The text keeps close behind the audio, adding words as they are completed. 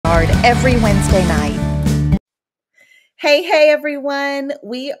Recyard every Wednesday night. Hey, everyone.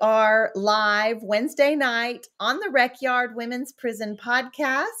 We are live Wednesday night on the Recyard Women's Prison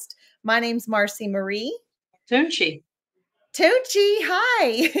Podcast. My name's Marci Marie. Toonchi. Toonchi,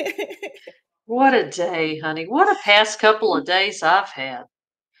 hi. What a day, honey. What a past couple of days I've had.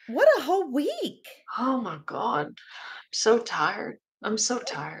 What a whole week. Oh, my God. I'm so tired. I'm so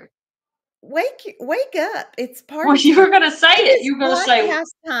tired. Wake up. It's part Well, of you were going to say it. You were going to say,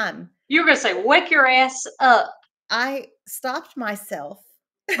 past time. You were going to say, wake your ass up. I stopped myself.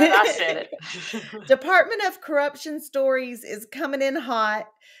 But I said it. Department of Corruption Stories is coming in hot.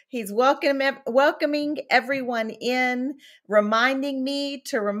 He's welcoming everyone in, reminding me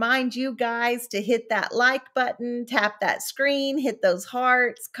to remind you guys to hit that like button, tap that screen, hit those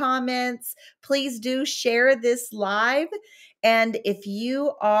hearts, comments. Please do share this live. And if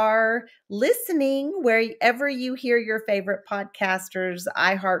you are listening wherever you hear your favorite podcasters,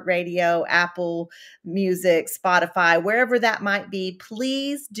 iHeartRadio, Apple Music, Spotify, wherever that might be,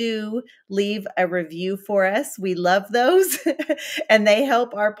 please do leave a review for us. We love those and they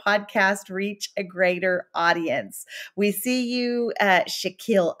help our podcast reach a greater audience. We see you,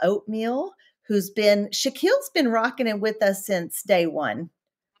 Shaquille Oatmeal, Shaquille's been rocking it with us since day one.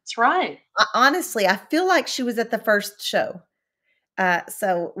 That's right. Honestly, I feel like she was at the first show.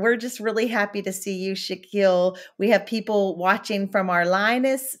 So we're just really happy to see you, Shaquille. We have people watching from our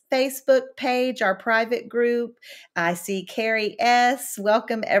Linus Facebook page, our private group. I see Carrie S.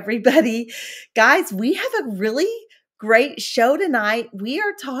 Welcome, everybody. Guys, we have a really great show tonight. We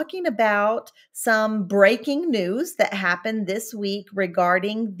are talking about some breaking news that happened this week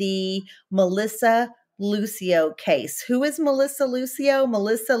regarding the Melissa Lucio case. Who is Melissa Lucio?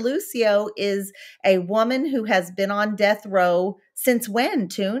 Melissa Lucio is a woman who has been on death row since when,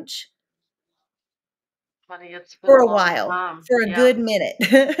 Toonch? Funny, it's been for a while, for a good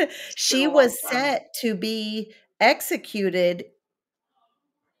minute. She was set to be executed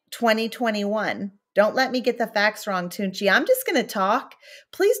 2021. Don't let me get the facts wrong, Toonchi. I'm just going to talk.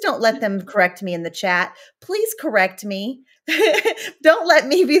 Please don't let them correct me in the chat. Please correct me. Don't let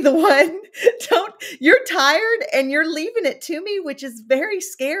me be the one. You're tired and you're leaving it to me, which is very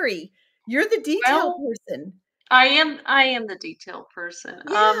scary. You're the detail person. I am the detail person.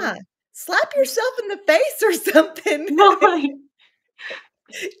 Yeah. Slap yourself in the face or something.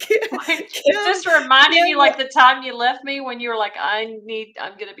 It's just reminding you like the time you left me when you were like, I'm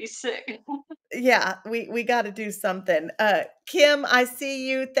going to be sick. Yeah, we got to do something. Kim, I see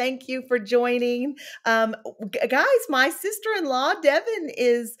you. Thank you for joining. Guys, my sister-in-law, Devin,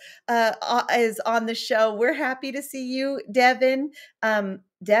 is on the show. We're happy to see you, Devin.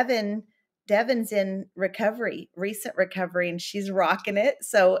 Devin's in recent recovery, and she's rocking it.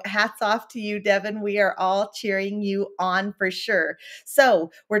 So hats off to you, Devin. We are all cheering you on for sure.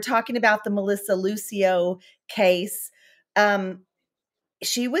 So we're talking about the Melissa Lucio case.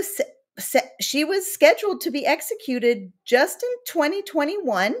 She was scheduled to be executed just in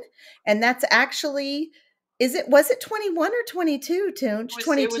 2021. And that's actually, was it 21 or 22, Toonch?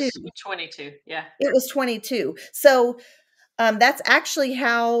 22. It was 22. Yeah. It was 22. So that's actually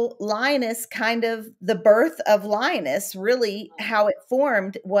how Linus, the birth of Linus, really how it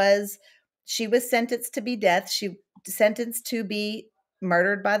formed was she was sentenced to be death. She sentenced to be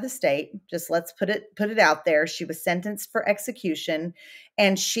murdered by the state. Just let's put it out there. She was sentenced for execution,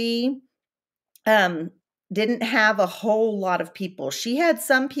 and she didn't have a whole lot of people. She had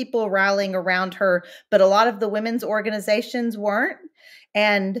some people rallying around her, but a lot of the women's organizations weren't.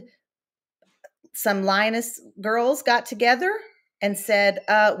 And some Linus girls got together and said,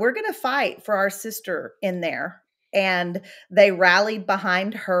 we're going to fight for our sister in there. And they rallied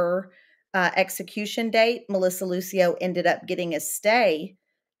behind her execution date. Melissa Lucio ended up getting a stay.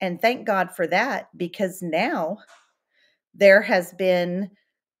 And thank God for that, because now it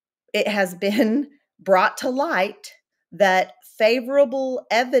has been brought to light that favorable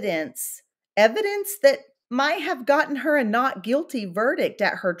evidence that might have gotten her a not guilty verdict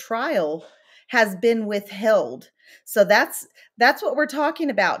at her trial has been withheld. So that's what we're talking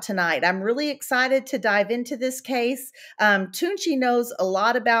about tonight. I'm really excited to dive into this case. Toonchi knows a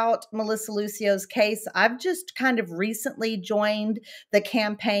lot about Melissa Lucio's case. I've just kind of recently joined the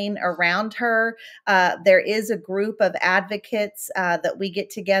campaign around her. There is a group of advocates that we get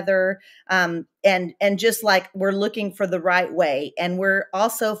together, and just like we're looking for the right way. And we're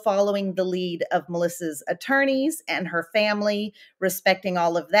also following the lead of Melissa's attorneys and her family, respecting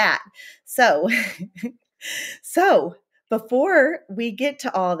all of that. So before we get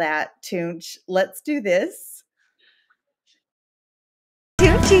to all that, Toonch, let's do this.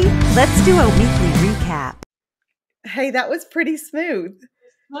 Toonchi, let's do a weekly recap. Hey, that was pretty smooth.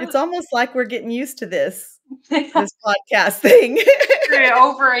 It's almost like we're getting used to this podcast thing.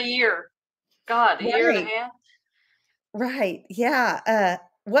 Over a year. God, a year and a Right. half. Right. Yeah.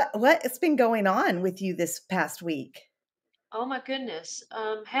 What's been going on with you this past week? Oh my goodness.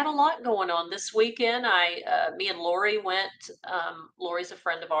 Had a lot going on this weekend. Me and Lori went. Lori's a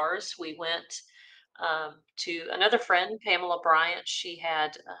friend of ours. We went to another friend, Pamela Bryant. She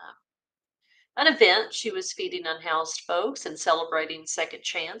had an event. She was feeding unhoused folks and celebrating second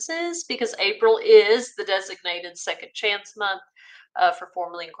chances because April is the designated second chance month for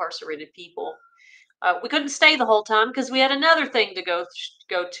formerly incarcerated people. We couldn't stay the whole time because we had another thing to go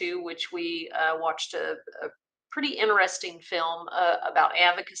to, which we watched a pretty interesting film about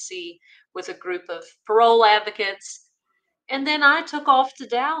advocacy with a group of parole advocates. And then I took off to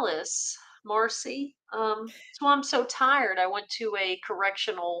Dallas, Marcy. So I'm so tired. I went to a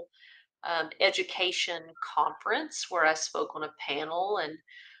correctional education conference where I spoke on a panel and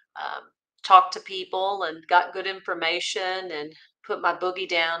um, talked to people and got good information and put my boogie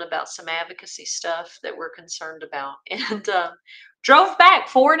down about some advocacy stuff that we're concerned about. And drove back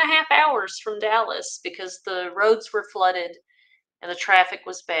 4.5 hours from Dallas because the roads were flooded and the traffic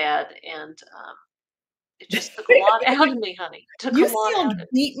was bad. And it just took a lot out of me, honey. Took a You lot out sound of me.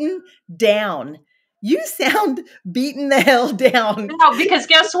 beaten down. You sound beaten the hell down. No, because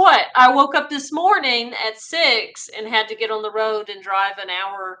guess what? I woke up this morning at 6 and had to get on the road and drive an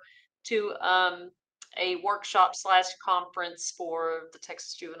hour to a workshop slash conference for the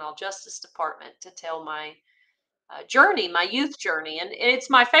Texas Juvenile Justice Department to tell my journey, my youth journey. And it's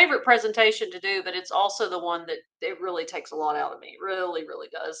my favorite presentation to do, but it's also the one that it really takes a lot out of me. Really, really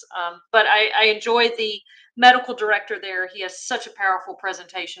does. But I enjoy the medical director there. He has such a powerful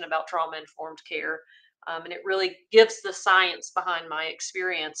presentation about trauma informed care. And it really gives the science behind my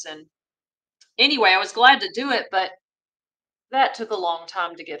experience. And anyway, I was glad to do it, but that took a long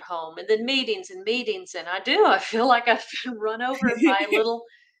time to get home. And then meetings and meetings. And I feel like I've been run over by a little,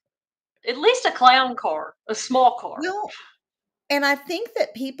 at least a clown car, a small car. Well, and I think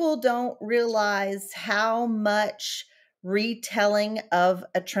that people don't realize how much retelling of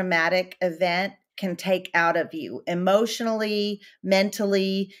a traumatic event can take out of you emotionally,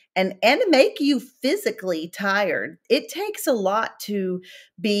 mentally, and make you physically tired. It takes a lot to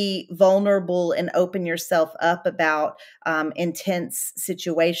be vulnerable and open yourself up about intense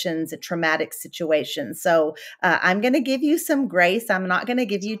situations and traumatic situations. So I'm going to give you some grace. I'm not going to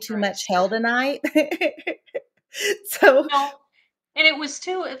give you Some too much grace. hell tonight. So No, and it was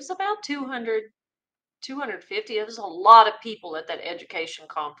about 200, 250. It was a lot of people at that education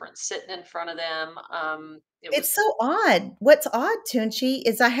conference sitting in front of them. It it's was so odd. What's odd, Toonchi,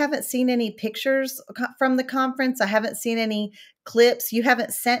 is I haven't seen any pictures from the conference. I haven't seen any clips. You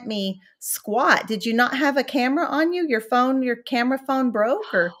haven't sent me squat. Did you not have a camera on you? Your camera phone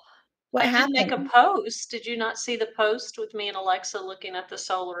broke, or what I did make a happened? post. Did you not see the post with me and Alexa looking at the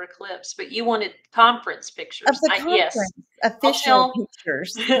solar eclipse? But you wanted conference Of pictures. the Yes. conference, I'll official tell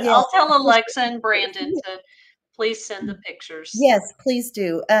pictures. Yes, I'll tell official Alexa and Brandon pictures. to please send the pictures. Yes, please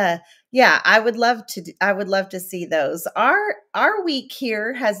do. Yeah, I would love to see those. Our week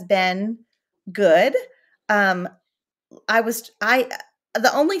here has been good. Um, I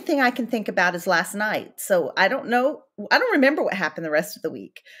the only thing I can think about is last night. So I don't know. I don't remember what happened the rest of the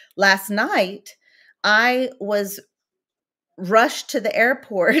week. Last night, I was rushed to the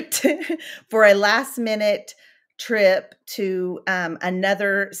airport for a last minute trip to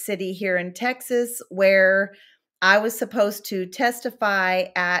another city here in Texas where I was supposed to testify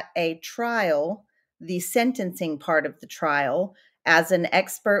at a trial, the sentencing part of the trial, as an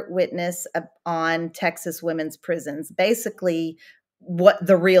expert witness on Texas women's prisons. Basically, what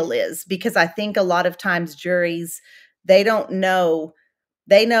the real is, because I think a lot of times juries, they don't know,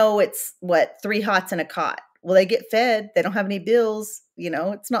 they know it's what, three hots and a cot. Well, they get fed, they don't have any bills,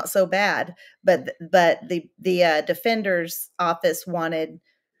 it's not so bad. But the defender's office wanted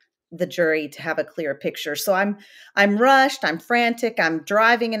the jury to have a clear picture. So I'm rushed, I'm frantic, I'm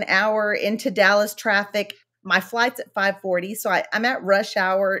driving an hour into Dallas traffic. My flight's at 5:40, so I'm at rush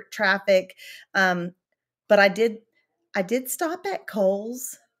hour traffic. But I did stop at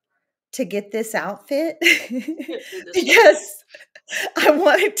Kohl's to get this outfit Do this one. because I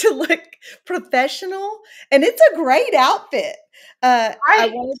wanted to look professional, and it's a great outfit. I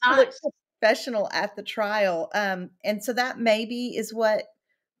Right. wanted It's to look nice. professional at the trial, and so that maybe is what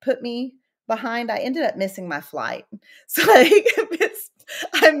put me behind. I ended up missing my flight, so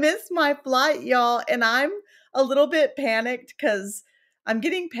I missed my flight, y'all, and I'm a little bit panicked because I'm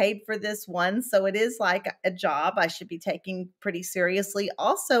getting paid for this one, so it is like a job I should be taking pretty seriously.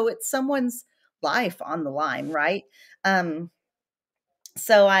 Also, it's someone's life on the line, right? Um,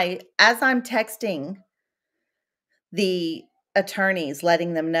 So as I'm texting the attorneys,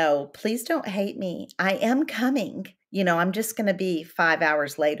 letting them know, please don't hate me. I am coming. I'm just going to be 5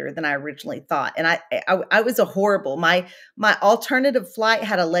 hours later than I originally thought. And I was a horrible. My alternative flight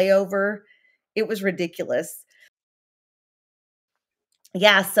had a layover. It was ridiculous.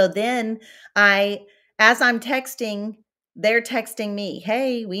 Yeah. So then as I'm texting, they're texting me,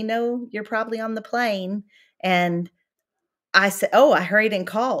 hey, we know you're probably on the plane. And I said, "Oh, I hurried and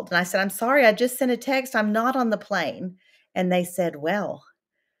called." And I said, "I'm sorry, I just sent a text. I'm not on the plane." And they said, "Well,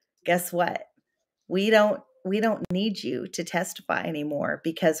 guess what? We don't need you to testify anymore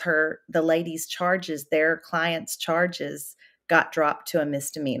because the lady's charges, their client's charges got dropped to a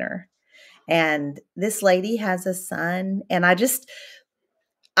misdemeanor." And this lady has a son, and I just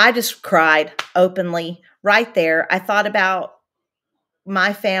cried openly right there. I thought about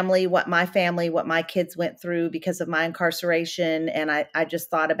what my kids went through because of my incarceration. And I just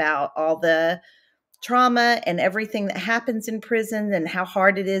thought about all the trauma and everything that happens in prison and how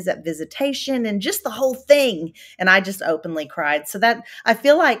hard it is at visitation and just the whole thing. And I just openly cried. So that I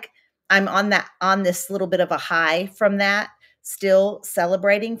feel like I'm on this little bit of a high from that, still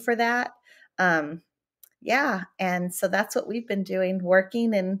celebrating for that. Yeah. And so that's what we've been doing,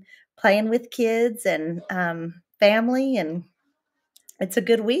 working and playing with kids and family. And it's a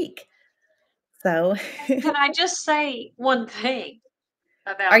good week. So, Can I just say one thing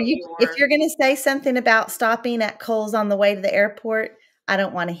are about you if your you're gonna say something about stopping at Kohl's on the way to the airport, I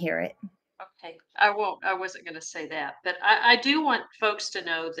don't wanna hear it. okay, I won't. I wasn't going to say that, but I do want folks to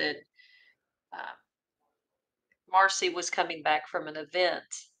know that uh, Marcy was coming back from an event,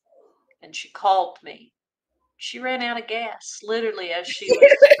 and she called me. She ran out of gas literally as she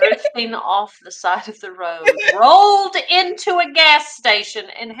was drifting off the side of the road, rolled into a gas station,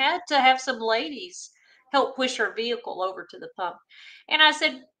 and had to have some ladies help push her vehicle over to the pump. And I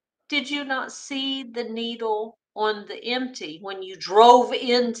said, "Did you not see the needle on the empty when you drove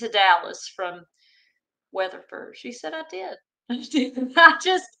into Dallas from Weatherford?" She said, "I did."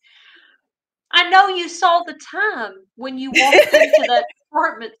 I know you saw the time when you walked into that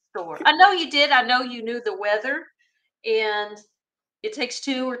department store. I know you did. I know you knew the weather, and it takes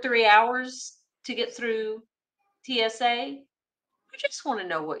 2 or 3 hours to get through TSA. I just wanna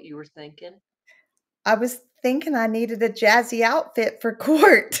know what you were thinking. I was thinking I needed a jazzy outfit for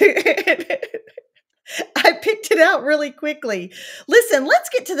court. I picked it out really quickly. Listen, let's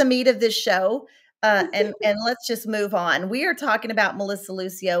get to the meat of this show, and let's just move on. We are talking about Melissa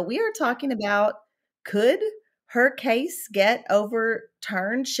Lucio. We are talking about, could her case get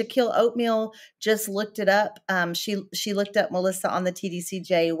overturned? Shaquille Oatmeal just looked it up. She looked up Melissa on the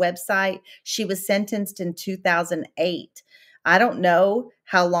TDCJ website. She was sentenced in 2008. I don't know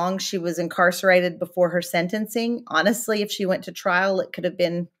how long she was incarcerated before her sentencing. Honestly, if she went to trial, it could have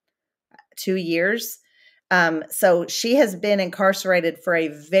been 2 years. So she has been incarcerated for a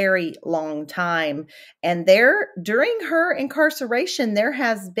very long time. And during her incarceration, there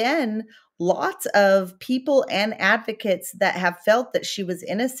has been lots of people and advocates that have felt that she was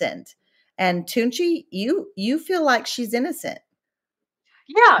innocent. And Toonchi, you feel like she's innocent.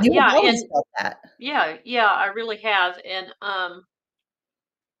 Yeah, You yeah, have always and felt that. yeah, yeah, I really have, and,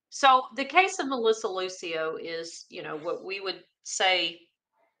 so the case of Melissa Lucio is, what we would say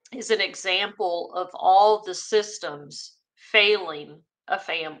is an example of all the systems failing a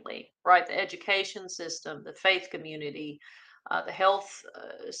family, right? The education system, the faith community, the health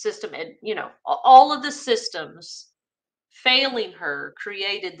system, and all of the systems failing her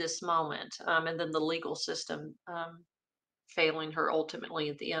created this moment, and then the legal system failing her ultimately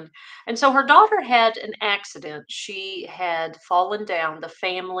at the end. And so her daughter had an accident. She had fallen down. The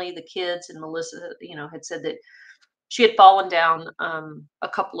family, the kids, and Melissa, had said that she had fallen down a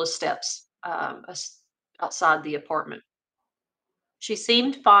couple of steps outside the apartment. She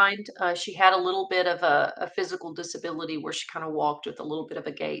seemed fine. She had a little bit of a physical disability where she kind of walked with a little bit of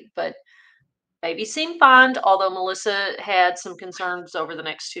a gait, but baby seemed fine. Although Melissa had some concerns over the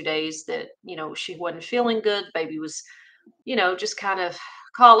next 2 days that she wasn't feeling good. Baby was just kind of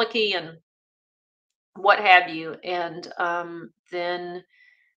colicky and what have you. And then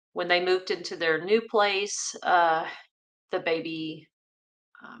when they moved into their new place, the baby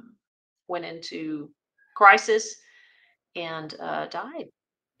um, went into crisis and died.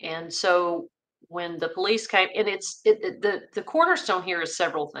 And so when the police came, and the cornerstone here is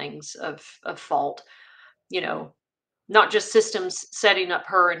several things of fault, you know, not just systems setting up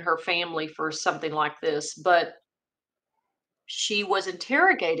her and her family for something like this, but she was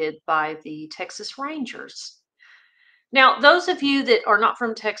interrogated by the Texas Rangers. Now, those of you that are not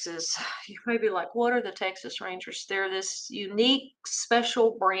from Texas, you may be like, what are the Texas Rangers? They're this unique,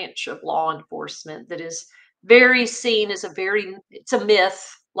 special branch of law enforcement that is very seen as it's a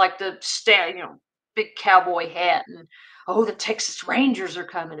myth, like big cowboy hat and, oh, the Texas Rangers are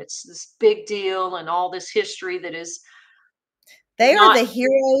coming. It's this big deal and all this history that is They are not, the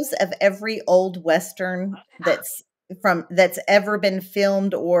heroes of every old Western that's ever been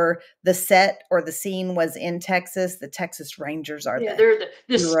filmed, or the set or the scene was in Texas. The Texas Rangers are yeah, the they're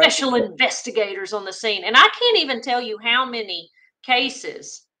the heroes. special investigators on the scene. And I can't even tell you how many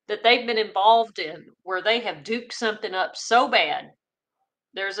cases that they've been involved in where they have duked something up so bad.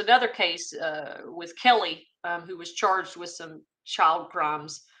 There's another case with Kelly, who was charged with some child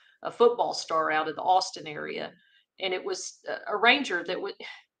crimes, a football star out of the Austin area. And it was a ranger that would,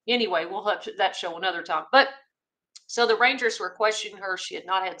 anyway, we'll have that show another time. But so the Rangers were questioning her. She had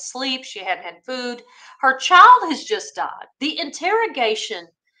not had sleep. She hadn't had food. Her child has just died. The interrogation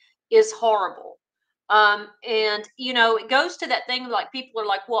is horrible. And, it goes to that thing like people are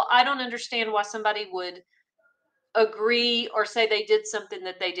like, well, I don't understand why somebody would agree or say they did something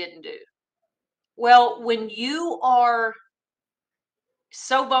that they didn't do. Well, when you are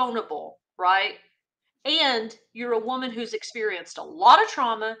so vulnerable, right? And you're a woman who's experienced a lot of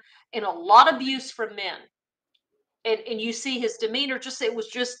trauma and a lot of abuse from men. And you see his demeanor, it was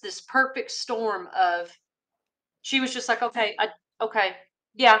just this perfect storm of, she was just like, okay, okay,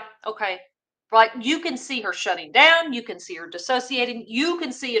 yeah, okay. Right. You can see her shutting down, you can see her dissociating, you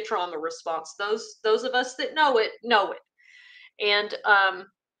can see a trauma response. Those of us that know it know it. And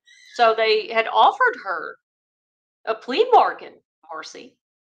so they had offered her a plea bargain, Marcy,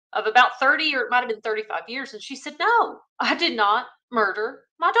 of about 30, or it might have been 35 years. And she said, no, I did not murder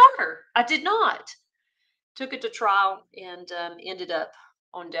my daughter. I did not. Took it to trial and ended up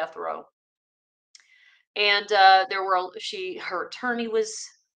on death row. And her attorney was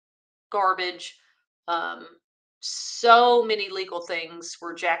garbage. Um, so many legal things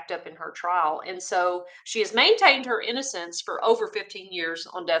were jacked up in her trial. And so she has maintained her innocence for over 15 years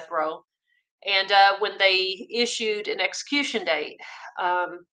on death row. And when they issued an execution date,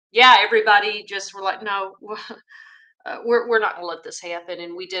 yeah, everybody just were like, no, we're not going to let this happen.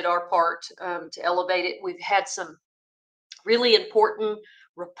 And we did our part to elevate it. We've had some really important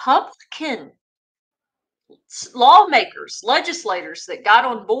Republican lawmakers, legislators that got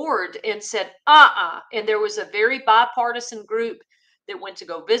on board and said, And there was a very bipartisan group that went to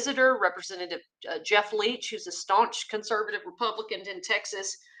go visit her. Representative Jeff Leach, who's a staunch conservative Republican in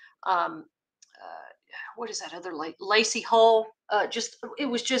Texas. Um, what is that other Lacey Hull? It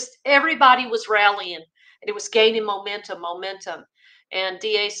was just everybody was rallying and it was gaining momentum. And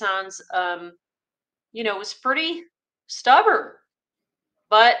DA Signs, was pretty stubborn.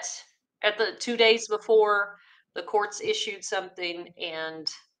 But at the 2 days before, the courts issued something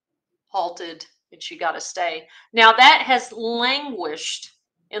and halted, and she got a stay. Now that has languished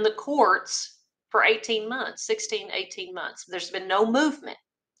in the courts for 18 months, 16, 18 months. There's been no movement.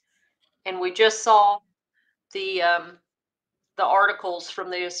 And we just saw the articles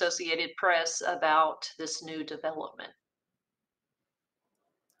from the Associated Press about this new development.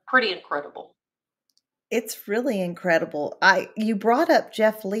 Pretty incredible. It's really incredible. You brought up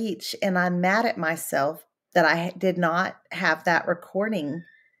Jeff Leach, and I'm mad at myself that I did not have that recording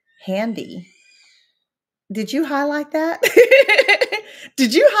handy. Did you highlight that?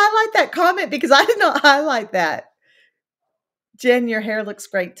 Did you highlight that comment? Because I did not highlight that. Jen, your hair looks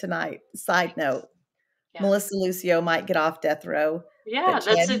great tonight. Side note. Yeah. Melissa Lucio might get off death row. Yeah, But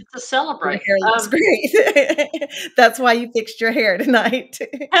that's Jen, it to celebrate. your hair looks great. That's why you fixed your hair tonight.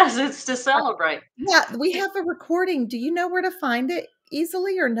 Yes, it's to celebrate. Yeah, we have a recording. Do you know where to find it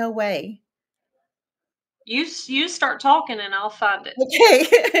easily, or no way? You start talking and I'll find it.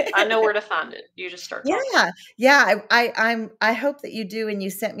 Okay. I know where to find it. You just start talking. Yeah. I hope that you do, and you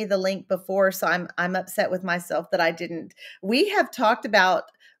sent me the link before, so I'm upset with myself that I didn't. We have talked about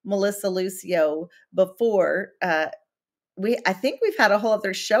Melissa Lucio before. I think we've had a whole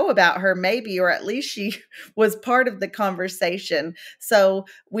other show about her, maybe, or at least she was part of the conversation. So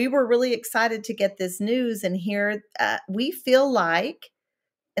we were really excited to get this news and hear. We feel like,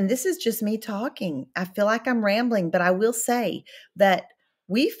 and this is just me talking, I feel like I'm rambling, but I will say that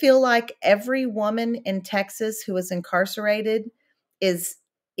we feel like every woman in Texas who is incarcerated is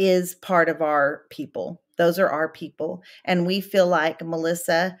part of our people. Those are our people. And we feel like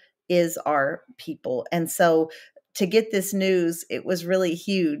Melissa is our people. And so to get this news, it was really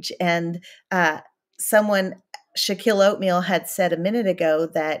huge. And someone Shaquille Oatmeal had said a minute ago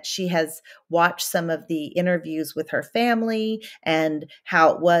that she has watched some of the interviews with her family and how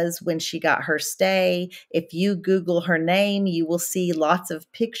it was when she got her stay. If you Google her name, you will see lots of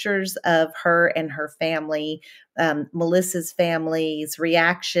pictures of her and her family, Melissa's family's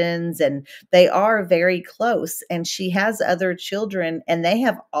reactions, and they are very close. And she has other children, and they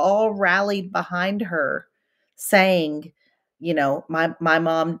have all rallied behind her, saying, my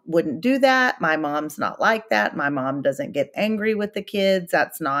mom wouldn't do that. My mom's not like that. My mom doesn't get angry with the kids.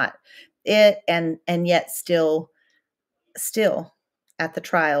 That's not it. And yet still at the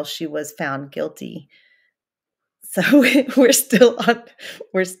trial she was found guilty. So we're still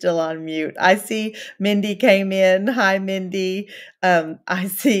on mute. I see Mindy came in. Hi, Mindy.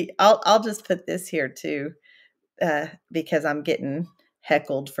 I'll just put this here too, because I'm getting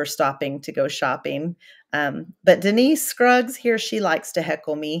heckled for stopping to go shopping. But Denise Scruggs here, she likes to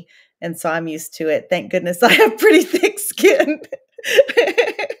heckle me. And so I'm used to it. Thank goodness I have pretty thick skin.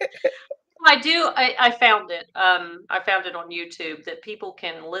 I do. I found it. I found it on YouTube that people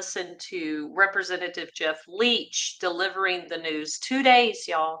can listen to Representative Jeff Leach delivering the news 2 days,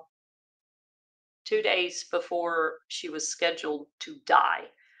 y'all. 2 days before she was scheduled to die.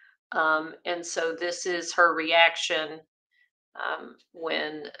 And so this is her reaction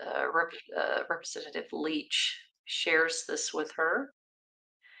when Representative Leach shares this with her.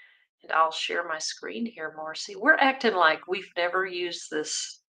 And I'll share my screen here, Marcy. We're acting like we've never used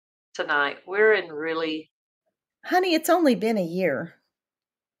this tonight. We're in really... Honey, it's only been a year.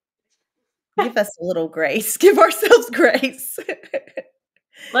 Give us a little grace. Give ourselves grace.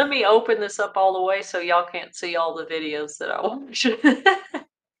 Let me open this up all the way so y'all can't see all the videos that I watch.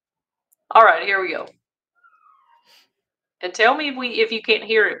 All right, here we go. And tell me if you can't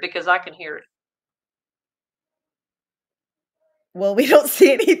hear it, because I can hear it. Well, we don't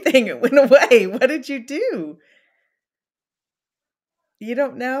see anything. It went away. What did you do? You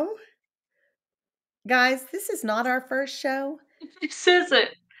don't know? Guys, this is not our first show. This isn't.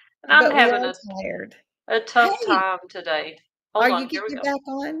 And I'm but we having are tired. a tough Hey, time today. Hold are on, you here we getting it go. back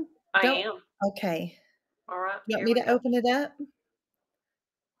on? I Don't. am. Okay. All right, You want here me we to go. open it up?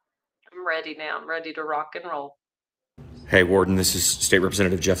 I'm ready now. I'm ready to rock and roll. Hey, Warden, this is State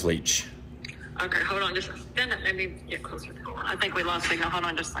Representative Jeff Leach. Okay, hold on just a second. Maybe get closer. I think we lost signal. Hold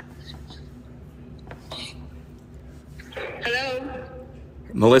on just a second. Hello?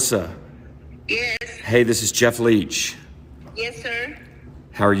 Melissa. Yes. Hey, this is Jeff Leach. Yes, sir.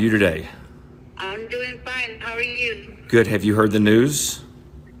 How are you today? I'm doing fine. How are you? Good. Have you heard the news?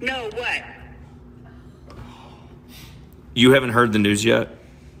 No, what? You haven't heard the news yet?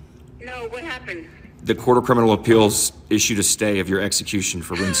 No, what happened? The Court of Criminal Appeals issued a stay of your execution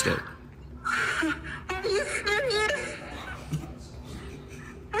for Wednesday. Are you serious?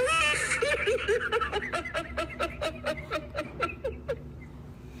 Are you serious?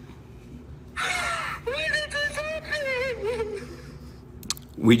 When did this happen?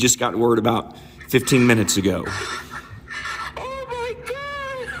 We just got word about 15 minutes ago. Oh my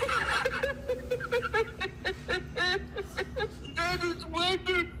God! That is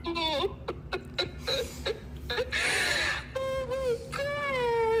wonderful! Oh my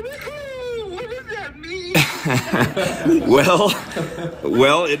God! What does that mean?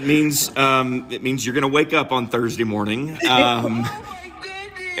 Well, it means you're going to wake up on Thursday morning. Oh my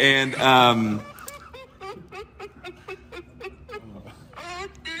goodness! And Oh,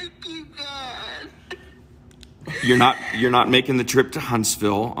 thank you, God. you're not making the trip to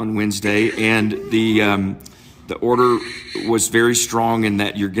Huntsville on Wednesday, and the order was very strong in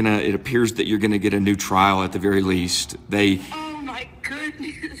that it appears that you're gonna get a new trial at the very least. Oh my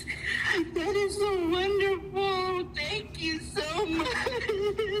goodness. That is so wonderful. Thank you so much.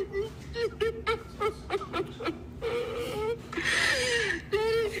 That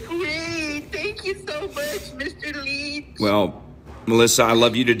is great. Thank you so much, Mr. Leach. Well, Melissa, I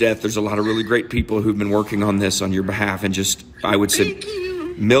love you to death. There's a lot of really great people who've been working on this on your behalf, and I would say Thank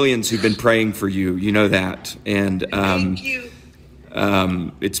you. millions who've been praying for you. You know that. And Thank you.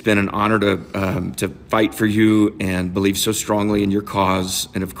 it's been an honor to fight for you and believe so strongly in your cause.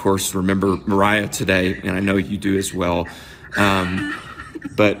 And of course, remember Mariah today, and I know you do as well.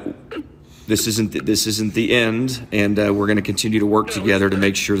 But this isn't the end, and we're going to continue to work together to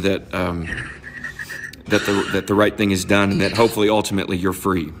make sure that that the right thing is done, and that hopefully ultimately you're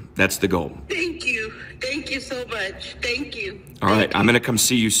free. That's the goal. Thank you. Thank you so much. Thank you. All right, I'm going to come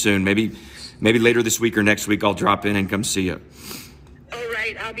see you soon. Maybe later this week or next week I'll drop in and come see you. All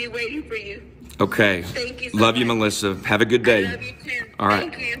right, I'll be waiting for you. Okay. Thank you so Love you, much. Melissa. Have a good day. I love you too. All right.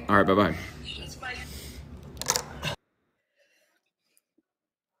 Thank you. All right, bye-bye.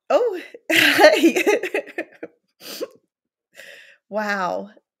 Oh, Wow.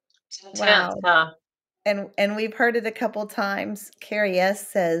 It's intense, Wow. huh? And we've heard it a couple times. Carrie S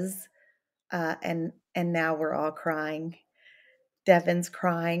says, and now we're all crying. Devin's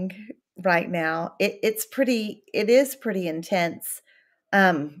crying right now. It is pretty intense.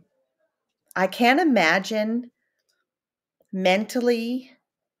 Um, I can't imagine mentally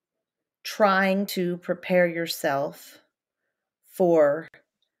trying to prepare yourself for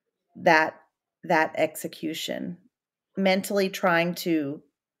that that execution. Mentally trying to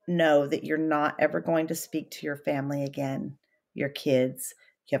know that you're not ever going to speak to your family again, your kids.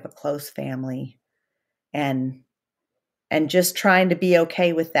 You have a close family, and just trying to be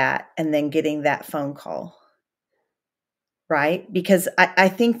okay with that, and then getting that phone call, right? Because I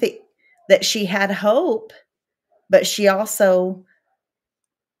think that she had hope, but she also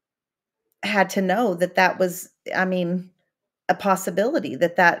had to know that that was, I mean, a possibility,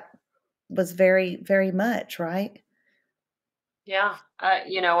 that was very, very much, right? Yeah.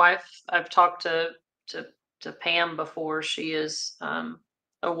 I've talked to to Pam before. She is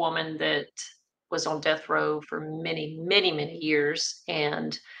a woman that was on death row for many, many, many years,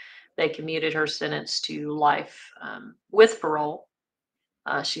 and they commuted her sentence to life with parole.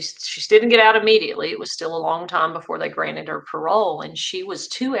 She didn't get out immediately. It was still a long time before they granted her parole, and she was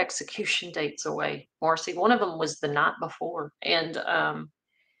two execution dates away. Marcy, one of them was the night before, and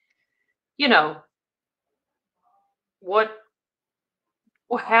you know what?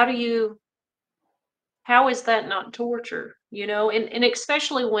 Well, how is that not torture? And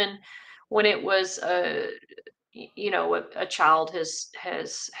especially when it was a child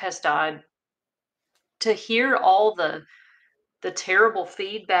has died, to hear all the terrible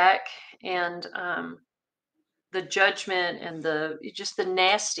feedback and the judgment and the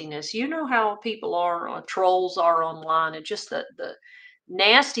nastiness. You know how people are, trolls are online, and just the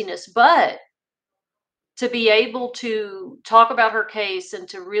nastiness. But to be able to talk about her case and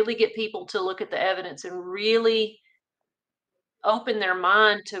to really get people to look at the evidence and really open their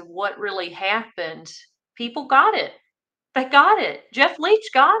mind to what really happened, people got it. They got it. Jeff Leach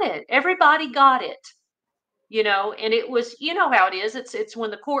got it. Everybody got it. And it was, how it is. It's when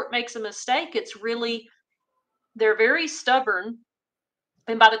the court makes a mistake, it's really, they're very stubborn.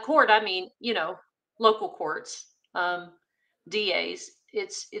 And by the court, I mean, local courts, DAs.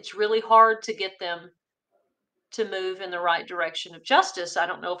 It's really hard to get them to move in the right direction of justice. I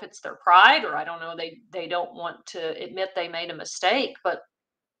don't know if it's their pride, or I don't know, they don't want to admit they made a mistake. But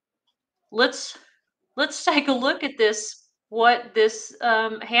let's take a look at what this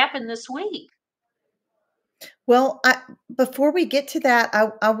happened this week. Well, before we get to that,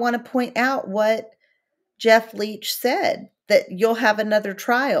 I want to point out what Jeff Leach said, that you'll have another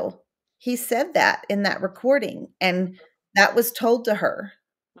trial. He said that in that recording, and that was told to her.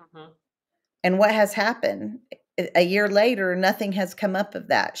 Mhm. And what has happened? A year later, nothing has come up of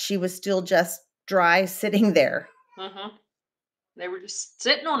that. She was still just dry sitting there. Mhm. They were just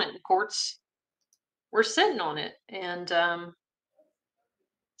sitting on it. The courts were sitting on it, and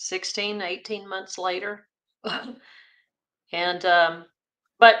 16, 18 months later. And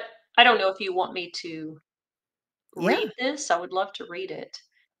but I don't know if you want me to Yeah. read this. I would love to read it.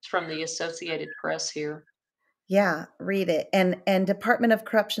 It's from the Associated Press here. Yeah, read it. And Department of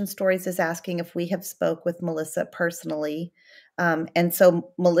Corruption Stories is asking if we have spoke with Melissa personally. And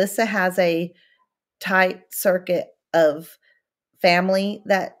so Melissa has a tight circuit of family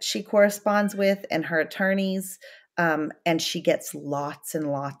that she corresponds with, and her attorneys, and she gets lots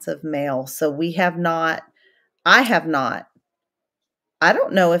and lots of mail. So we have not, I have not, I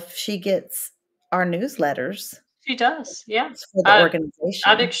don't know if she gets our newsletters She does, yeah. for the I've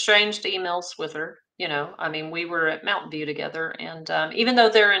organization. exchanged emails with her. I mean, we were at Mountain View together, and even though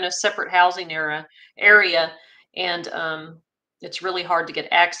they're in a separate housing area, and it's really hard to get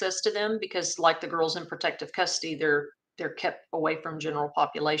access to them because, like the girls in protective custody, they're kept away from general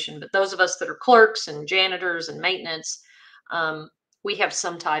population. But those of us that are clerks and janitors and maintenance, um, we have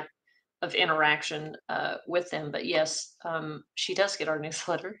some type of interaction with them. But yes, she does get our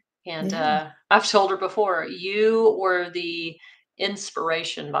newsletter. And Yeah. I've told her before, you were the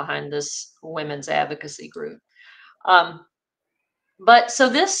inspiration behind this women's advocacy group. Um, but so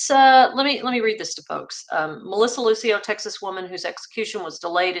this, let me read this to folks. Melissa Lucio, Texas woman whose execution was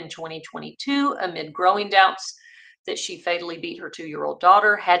delayed in 2022 amid growing doubts that she fatally beat her 2-year-old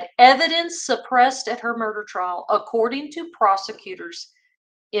daughter, had evidence suppressed at her murder trial, according to prosecutors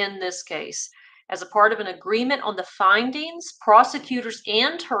in this case. As a part of an agreement on the findings, prosecutors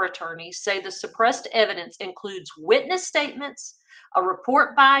and her attorneys say the suppressed evidence includes witness statements, a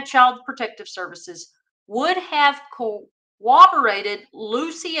report by Child Protective Services would have corroborated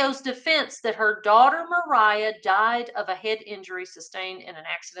Lucio's defense that her daughter Mariah died of a head injury sustained in an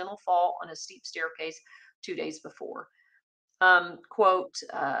accidental fall on a steep staircase 2 days before. Quote,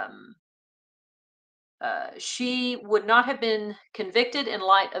 she would not have been convicted in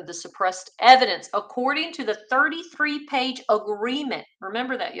light of the suppressed evidence, according to the 33-page agreement.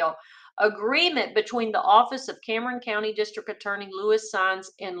 Remember that, y'all. Agreement between the Office of Cameron County District Attorney Louis Sines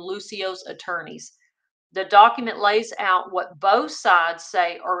and Lucio's attorneys. The document lays out what both sides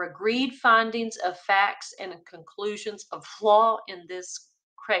say are agreed findings of facts and conclusions of law in this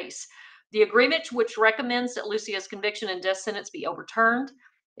case. The agreement, which recommends that Lucio's conviction and death sentence be overturned,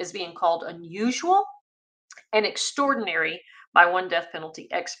 is being called unusual and extraordinary by one death penalty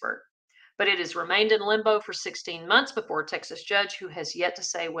expert. But it has remained in limbo for 16 months before a Texas judge who has yet to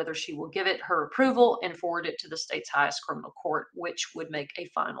say whether she will give it her approval and forward it to the state's highest criminal court, which would make a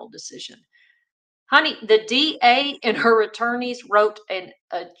final decision. Honey, the DA and her attorneys wrote a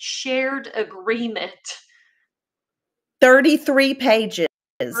shared agreement. 33 pages.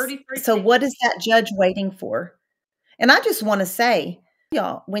 33 So pages. what is that judge waiting for? And I just want to say,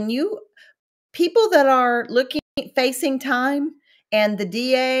 y'all, when people that are facing time and the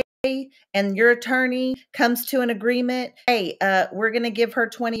DA and your attorney comes to an agreement, hey, we're going to give her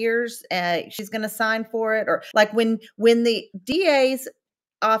 20 years, she's going to sign for it. Or like when the DA's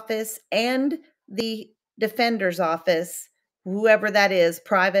office and the defender's office, whoever that is,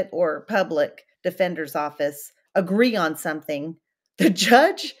 private or public defender's office, agree on something, the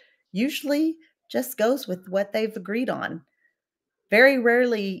judge usually just goes with what they've agreed on. Very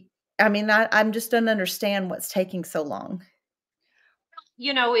rarely, I mean, I just don't understand what's taking so long.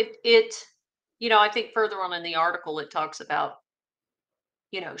 You know, I think further on in the article, it talks about,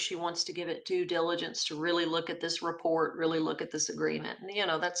 she wants to give it due diligence to really look at this report, really look at this agreement.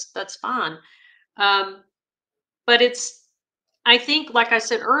 And, that's fine. But I think, like I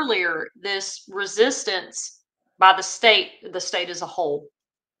said earlier, this resistance by the state as a whole,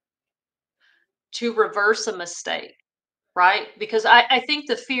 to reverse a mistake, right? Because I think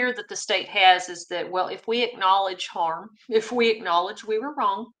the fear that the state has is that, well, if we acknowledge harm, if we acknowledge we were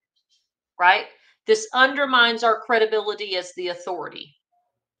wrong, right, this undermines our credibility as the authority.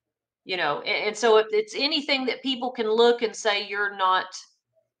 And so if it's anything that people can look and say you're not,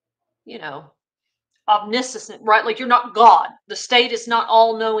 omniscient, right? Like you're not God. The state is not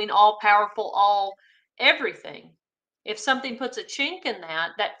all knowing, all powerful, all everything. If something puts a chink in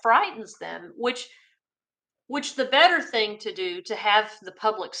that frightens them, which the better thing to do to have the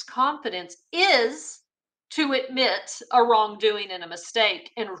public's confidence is to admit a wrongdoing and a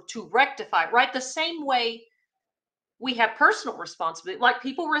mistake and to rectify, right? The same way we have personal responsibility. Like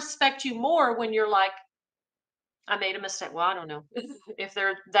people respect you more when you're like, I made a mistake. Well, I don't know. If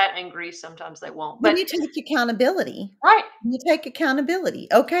they're that angry, sometimes they won't. When But you take accountability. right. You take accountability.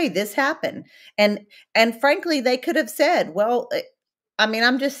 Okay, this happened. And frankly, they could have said, well, I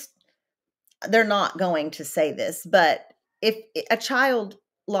mean, they're not going to say this, but if a child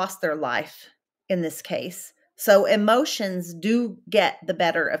lost their life in this case, so emotions do get the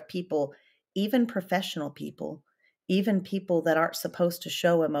better of people, even professional people, even people that aren't supposed to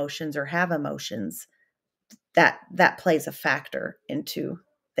show emotions or have emotions, that plays a factor into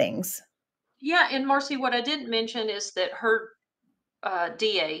things. Yeah, and Marci, what I didn't mention is that her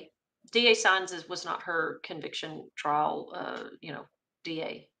DA Sines was not her conviction trial,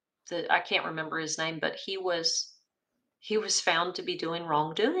 DA. I can't remember his name, but he was found to be doing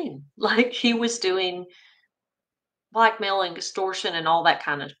wrongdoing. Like he was doing blackmailing, extortion, and all that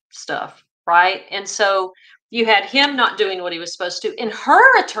kind of stuff, right? And so you had him not doing what he was supposed to, and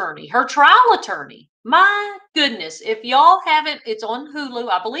her attorney, her trial attorney. My goodness, if y'all haven't, it's on Hulu.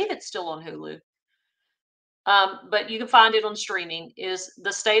 I believe it's still on Hulu. But you can find it on streaming, is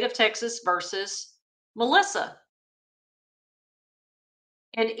The State of Texas versus Melissa.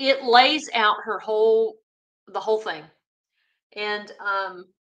 And it lays out the whole thing. And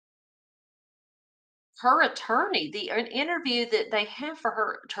her attorney, an interview that they have for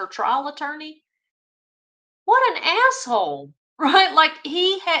her trial attorney, what an asshole, right? Like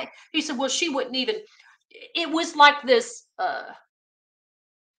he said, well, she wouldn't even, it was like this,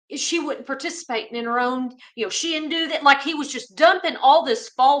 she wouldn't participate in her own, she didn't do that. Like he was just dumping all this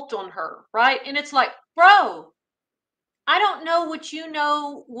fault on her, right? And it's like, bro, I don't know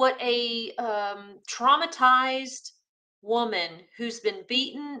what a traumatized woman who's been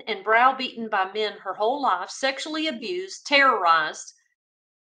beaten and browbeaten by men her whole life, sexually abused, terrorized.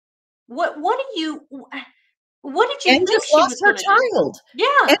 What did you And think just she lost was her going to child. do?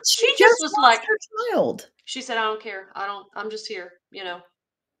 Yeah, And she just just was lost like, her child. she said, I don't care. I'm just here,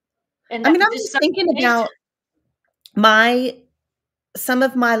 And I mean, I'm just thinking about some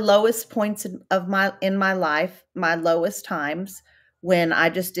of my lowest points in my life, my lowest times when I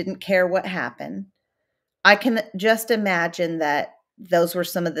just didn't care what happened. I can just imagine that those were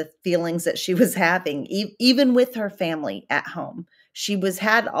some of the feelings that she was having, even with her family at home. She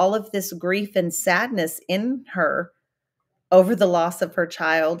had all of this grief and sadness in her over the loss of her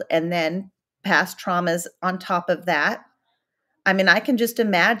child, and then past traumas on top of that. I mean, I can just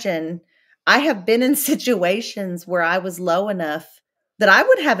imagine. I have been in situations where I was low enough that I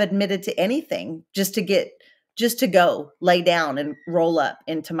would have admitted to anything just to go lay down and roll up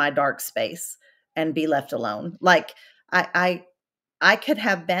into my dark space and be left alone. Like I I could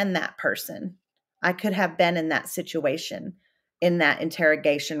have been that person. I could have been in that situation, in that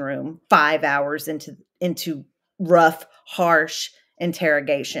interrogation room, 5 hours into rough, harsh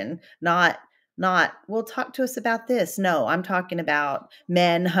interrogation. Not, well, talk to us about this. No, I'm talking about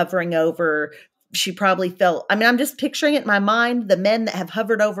men hovering over. She probably felt, I mean, I'm just picturing it in my mind, the men that have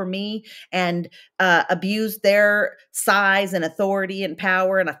hovered over me and abused their size and authority and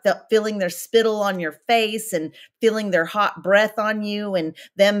power. And I felt feeling their spittle on your face and feeling their hot breath on you and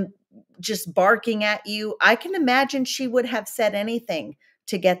them just barking at you. I can imagine she would have said anything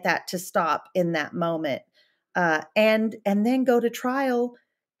to get that to stop in that moment. And then go to trial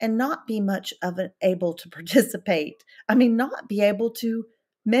and not be much of an able to participate. I mean, not be able to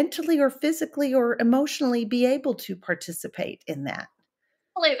mentally or physically or emotionally be able to participate in that.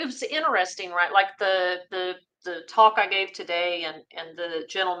 Well, it was interesting, right? Like the talk I gave today, and the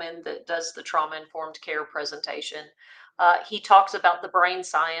gentleman that does the trauma informed care presentation, he talks about the brain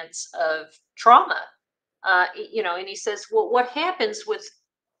science of trauma. And he says, well, what happens with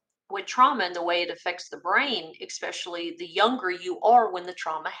trauma and the way it affects the brain, especially the younger you are when the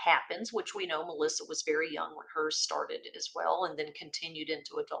trauma happens, which we know Melissa was very young when hers started as well, and then continued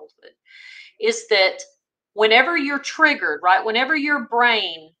into adulthood, is that whenever you're triggered, right? Whenever your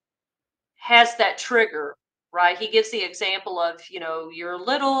brain has that trigger, right? He gives the example of, you're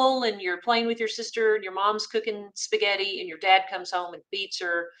little and you're playing with your sister and your mom's cooking spaghetti and your dad comes home and beats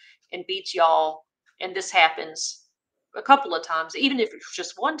her and beats y'all. And this happens a couple of times, even if it's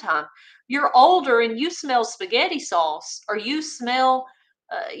just one time. You're older and you smell spaghetti sauce, or you smell,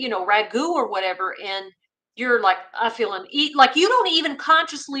 ragu or whatever. And you're like, I feel an eat, like you don't even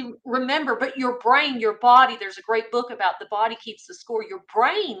consciously remember, but your brain, your body, there's a great book about the body keeps the score. Your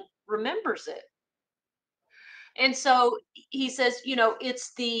brain remembers it. And so he says,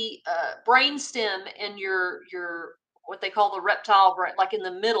 it's the brain stem and your what they call the reptile brain, like in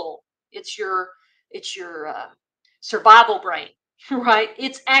the middle. It's your survival brain, right?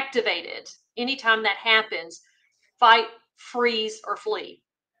 It's activated anytime that happens. Fight, freeze, or flee.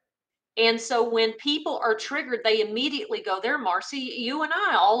 And so when people are triggered, they immediately go there. Marci, you and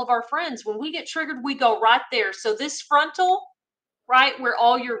I, all of our friends, when we get triggered, we go right there. So this frontal, right, where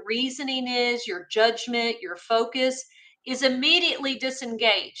all your reasoning is, your judgment, your focus, is immediately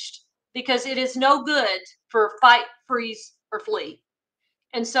disengaged because it is no good for fight, freeze, or flee.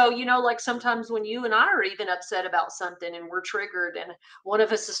 And so, like sometimes when you and I are even upset about something and we're triggered and one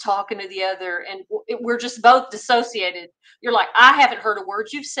of us is talking to the other and we're just both dissociated, you're like, I haven't heard a word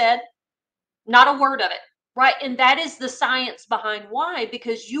you've said, not a word of it, right? And that is the science behind why,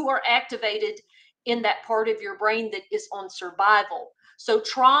 because you are activated in that part of your brain that is on survival. So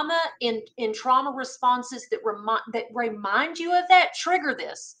trauma in trauma responses that remind you of that trigger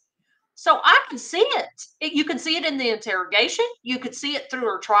this. So I can see it. You can see it in the interrogation. You could see it through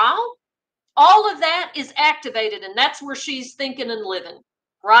her trial. All of that is activated, and that's where she's thinking and living,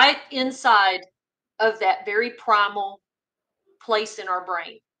 right inside of that very primal place in our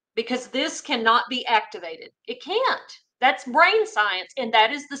brain, because this cannot be activated. It can't. That's brain science, and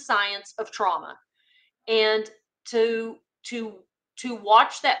that is the science of trauma. And to to to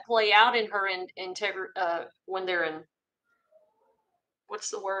watch that play out in her when they're in,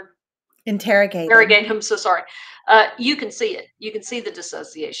 what's the word? Interrogating. I'm so sorry. You can see it. You can see the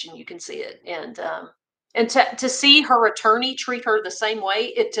dissociation. You can see it, and to see her attorney treat her the same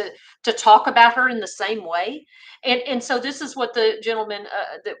way, to talk about her in the same way, and so this is what the gentleman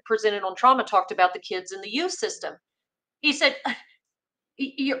that presented on trauma talked about the kids in the youth system. He said,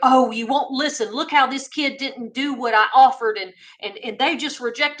 you won't listen. Look how this kid didn't do what I offered, and they just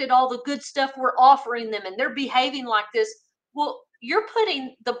rejected all the good stuff we're offering them, and they're behaving like this. Well, you're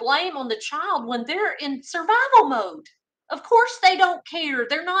putting the blame on the child when they're in survival mode. Of course they don't care.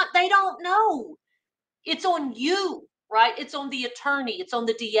 They don't know. It's on you, right? It's on the attorney, it's on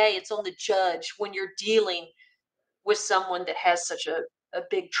the DA, it's on the judge when you're dealing with someone that has such a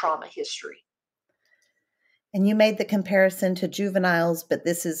big trauma history. And you made the comparison to juveniles, but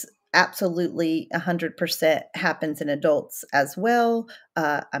this is absolutely 100% happens in adults as well.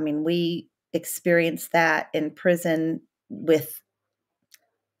 I mean, we experienced that in prison with,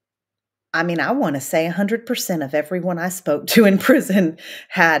 I mean, I want to say 100% of everyone I spoke to in prison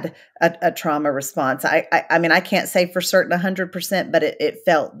had a trauma response. I mean, I can't say for certain 100%, but it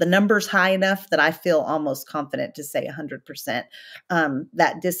felt the numbers high enough that I feel almost confident to say 100%.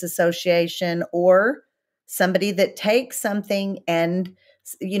 That disassociation, or somebody that takes something and,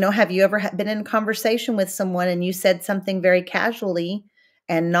 have you ever been in conversation with someone and you said something very casually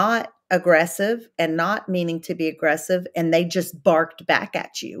and not aggressive and not meaning to be aggressive, and they just barked back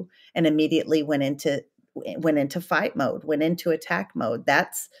at you and immediately went into fight mode, went into attack mode?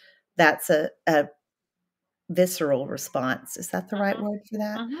 That's a visceral response. Is that the right Mhm. word for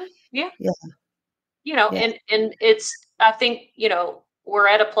that? Mhm. Yeah. Yeah, yeah. And it's, I think, we're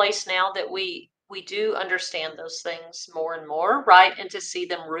at a place now that we do understand those things more and more, right? And to see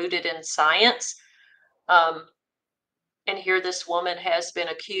them rooted in science. Um, and here this woman has been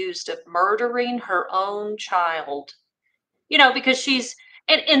accused of murdering her own child, because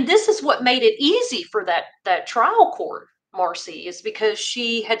and this is what made it easy for that trial court, Marcy, is because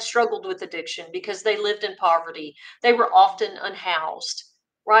she had struggled with addiction, because they lived in poverty, they were often unhoused,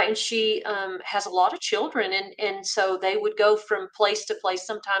 right? And she has a lot of children, and so they would go from place to place.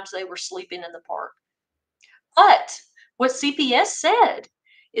 Sometimes they were sleeping in the park. But what CPS said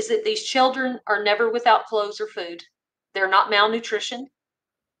is that these children are never without clothes or food. They're not malnutrition.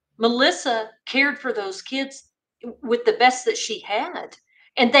 Melissa cared for those kids with the best that she had.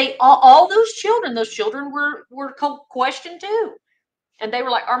 And they all those children were questioned too. And they were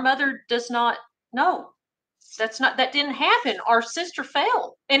like, our mother does not know. That didn't happen. Our sister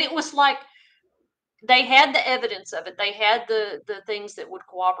fell. And it was like they had the evidence of it. They had the things that would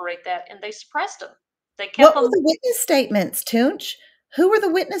corroborate that, and they suppressed them. They kept What were them. the witness statements, Tunch? Who were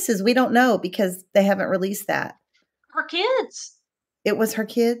the witnesses? We don't know because they haven't released that. Her kids. It was her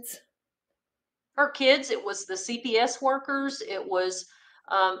kids? Her kids, it was the CPS workers, it was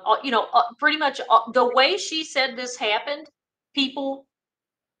pretty much the way she said this happened, people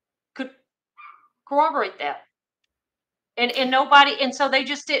could corroborate that. And nobody, and so they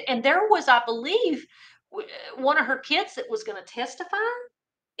just did. And there was, I believe, one of her kids that was going to testify,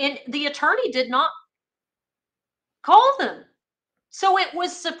 and the attorney did not call them. So it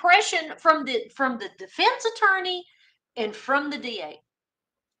was suppression from the defense attorney and from the DA,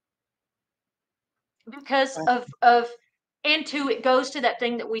 because of and two, it goes to that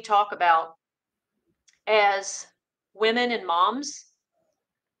thing that we talk about as women and moms.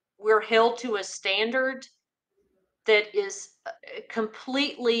 We're held to a standard that is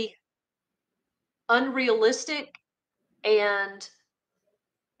completely unrealistic and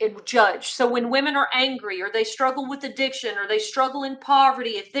judged. So when women are angry, or they struggle with addiction, or they struggle in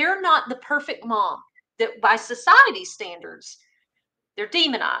poverty, if they're not the perfect mom, that by society standards, they're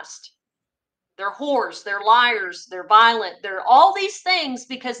demonized. They're whores, they're liars, they're violent, they're all these things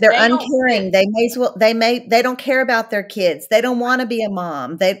because They're they don't fit. uncaring. They don't care about their kids. They don't want to be a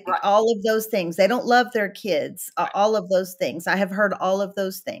mom. Right, All of those things. They don't love their kids. right. All of those things. I have heard all of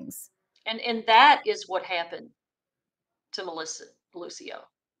those things. And that is what happened to Melissa Lucio.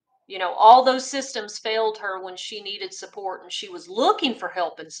 All those systems failed her when she needed support, and she was looking for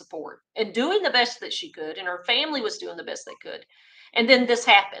help and support and doing the best that she could, and her family was doing the best they could. And then this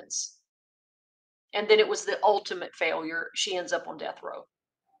happens. And then it was the ultimate failure. She ends up on death row.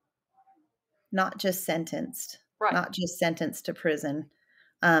 Not just sentenced. Right. Not just sentenced to prison.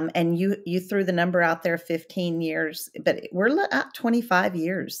 And you threw the number out there, 15 years, but we're at 25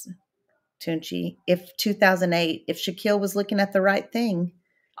 years, Toonchi. If 2008, if Shaquille was looking at the right thing.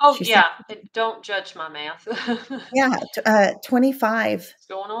 Oh, yeah. Don't judge my math. Yeah, 25. What's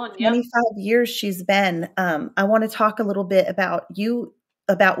going on? 25 years she's been. I want to talk a little bit about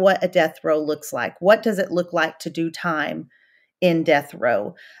what a death row looks like. What does it look like to do time in death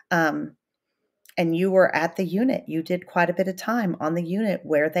row? And you were at the unit. You did quite a bit of time on the unit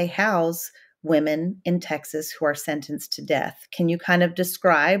where they house women in Texas who are sentenced to death. Can you kind of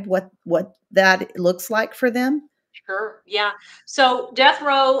describe what that looks like for them? Sure. Yeah. So death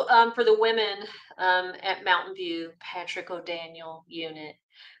row, for the women, at Mountain View, Patrick O'Daniel unit.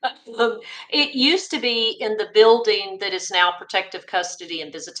 It used to be in the building that is now protective custody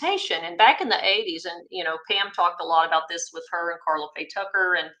and visitation. And back in the 80s, and Pam talked a lot about this with her and Carla Faye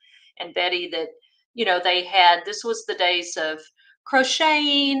Tucker and Betty, that they had, this was the days of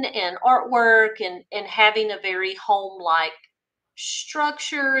crocheting and artwork, and having a very home like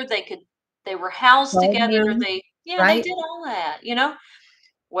structure. They were housed together. Homing, They right? did all that.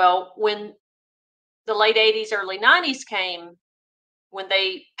 Well, when the late 80s, early 90s came, when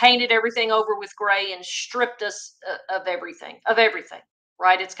they painted everything over with gray and stripped us of everything,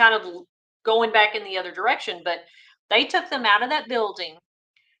 right? It's kind of going back in the other direction, but they took them out of that building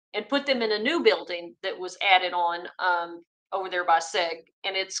and put them in a new building that was added on over there by SEG,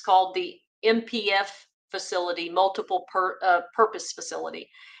 and it's called the MPF facility, multiple purpose facility.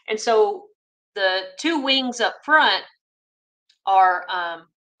 And so the two wings up front are,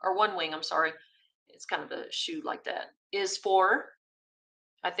 or one wing, I'm sorry, it's kind of a shoe like that, is for,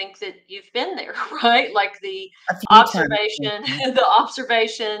 I think that you've been there, right? Like the A few times. observation, the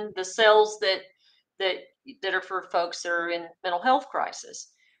observation, the cells that that are for folks that are in mental health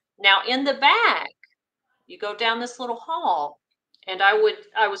crisis. Now in the back, you go down this little hall, and I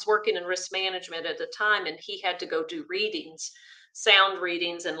was working in risk management at the time, and he had to go do readings, sound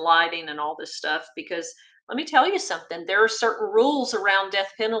readings and lighting and all this stuff, because let me tell you something, there are certain rules around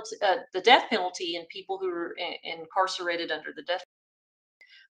death penalty, the death penalty, and people who are incarcerated under the death.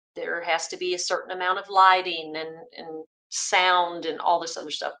 There has to be a certain amount of lighting and sound and all this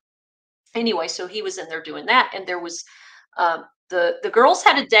other stuff. Anyway, so he was in there doing that, and there was the girls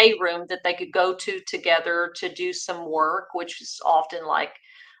had a day room that they could go to together to do some work, which is often like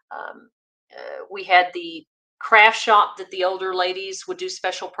we had the craft shop that the older ladies would do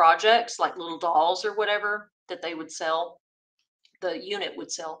special projects like little dolls or whatever that they would sell, the unit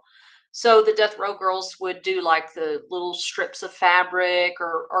would sell. So the death row girls would do like the little strips of fabric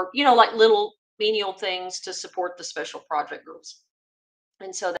or you know, like little menial things to support the special project girls.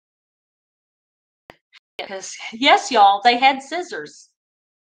 And so because yes, y'all, they had scissors.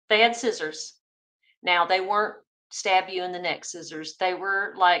 They had scissors. Now they weren't stab you in the neck scissors. They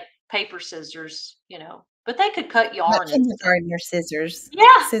were like paper scissors, you know, but they could cut Not yarn and stuff. kindergartner scissors.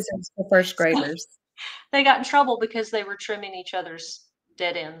 Yeah. Scissors for first graders. They got in trouble because they were trimming each other's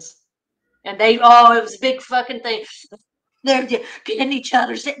dead ends. And they, oh, it was a big fucking thing. They're getting each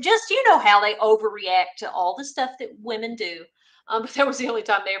other's, just, you know, how they overreact to all the stuff that women do. But that was the only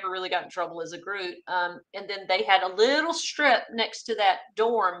time they ever really got in trouble as a group. And then they had a little strip next to that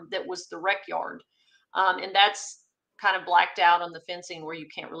dorm that was the rec yard. And that's kind of blacked out on the fencing where you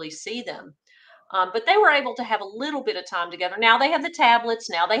can't really see them. But they were able to have a little bit of time together. Now they have the tablets.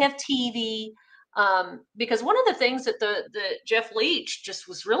 Now they have TV. Because one of the things that the Jeff Leach just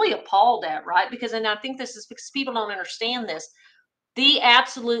was really appalled at, right? Because, and I think this is because people don't understand this, the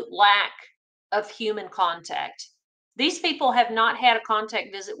absolute lack of human contact. These people have not had a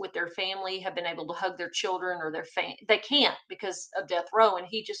contact visit with their family, have been able to hug their children or their they can't because of death row. And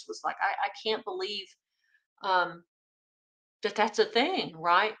he just was like, I can't believe that that's a thing,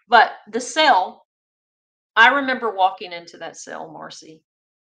 right? But the cell, I remember walking into that cell, Marci,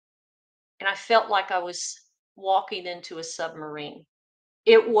 and I felt like I was walking into a submarine.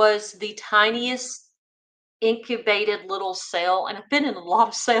 It was the tiniest incubated little cell, and I've been in a lot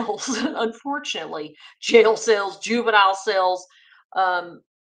of cells, unfortunately, jail cells, juvenile cells, um,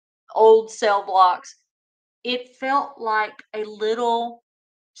 old cell blocks. It felt like a little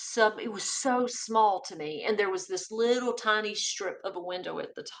it was so small to me, and there was this little tiny strip of a window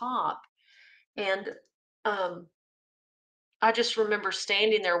at the top, and um, I just remember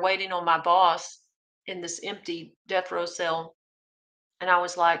standing there waiting on my boss in this empty death row cell. And I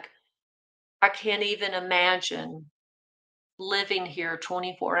was like, I can't even imagine living here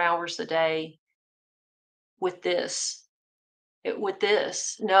 24 hours a day with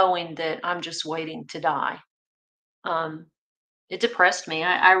knowing that I'm just waiting to die. It depressed me.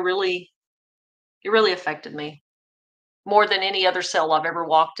 It really affected me more than any other cell I've ever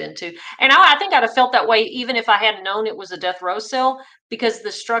walked into. And I think I'd have felt that way even if I hadn't known it was a death row cell, because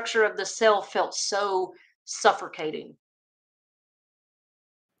the structure of the cell felt so suffocating.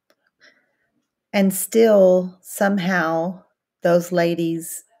 And still, somehow, those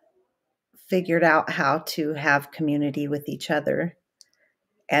ladies figured out how to have community with each other.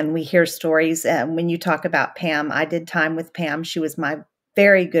 And we hear stories. When you talk about Pam, I did time with Pam. She was my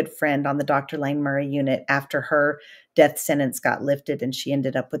very good friend on the Dr. Lane Murray unit after her death sentence got lifted, and she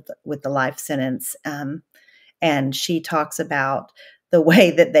ended up with the life sentence. And she talks about the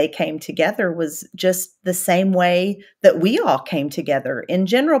way that they came together was just the same way that we all came together in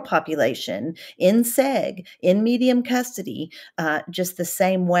general population, in SEG, in medium custody, just the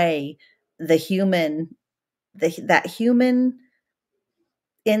same way that human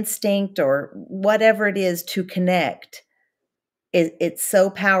instinct or whatever it is to connect, it's so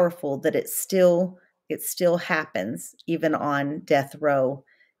powerful that it still happens even on death row,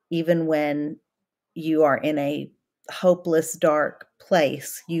 even when you are in a hopeless, dark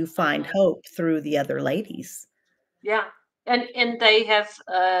place, you find hope through the other ladies. Yeah. And they have,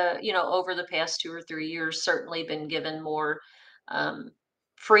 you know, over the past 2 or 3 years, certainly been given more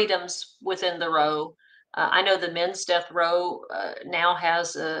freedoms within the row. I know the men's death row now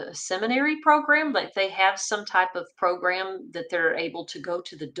has a seminary program, like they have some type of program that they're able to go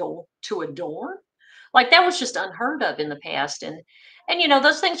to a dorm. Like that was just unheard of in the past, and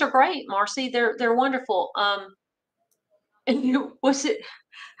those things are great, Marcy. They're wonderful. And was it?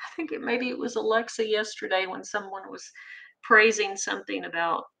 I think maybe it was Alexa yesterday when someone was praising something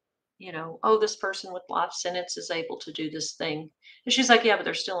about, oh, this person with life sentence is able to do this thing. And she's like, yeah, but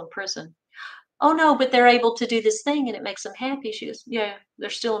they're still in prison. Oh no, but they're able to do this thing and it makes them happy. She goes, yeah,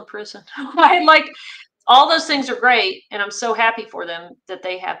 they're still in prison. Right? Like all those things are great. And I'm so happy for them that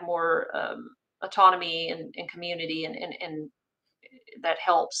they have more autonomy and community and that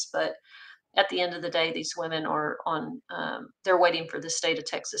helps. But at the end of the day, these women are they're waiting for the state of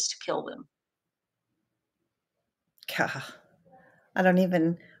Texas to kill them. God, I don't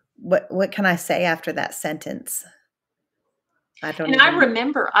even, what can I say after that sentence? I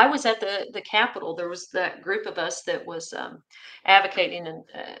remember I was at the Capitol. There was that group of us that was advocating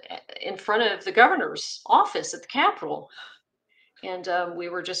in front of the governor's office at the Capitol. And we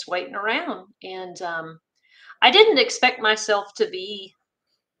were just waiting around. And I didn't expect myself to be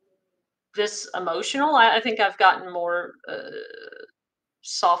this emotional. I think I've gotten more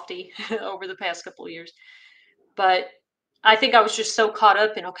softy over the past couple of years. But I think I was just so caught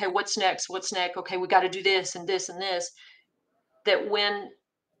up in, okay, what's next? What's next? Okay, we got to do this and this and this. That when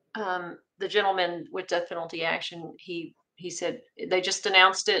the gentleman with death penalty action, he said, they just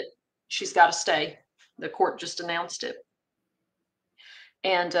announced it. She's got to stay. The court just announced it.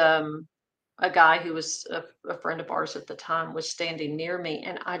 And a guy who was a friend of ours at the time was standing near me,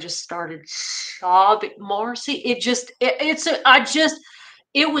 and I just started sobbing. Marcy,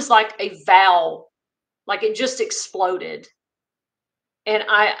 it was like a valve, like it just exploded. And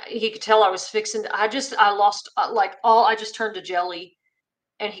he could tell I was fixing. I lost I just turned to jelly,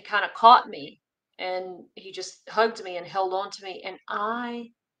 and he kind of caught me, and he just hugged me and held on to me, and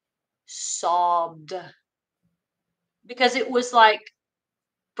I sobbed because it was like,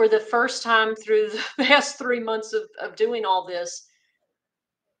 for the first time through the past 3 months of doing all this,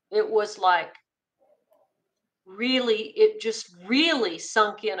 it was like it just really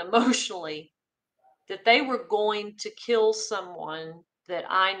sunk in emotionally that they were going to kill someone that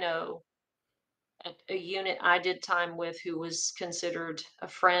I know, a unit I did time with, who was considered a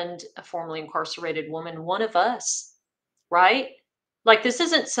friend, a formerly incarcerated woman, one of us, right? Like this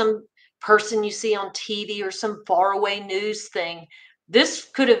isn't some person you see on TV or some faraway news thing. This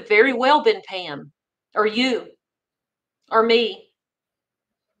could have very well been Pam or you or me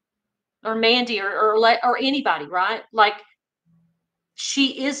or Mandy or anybody, right? Like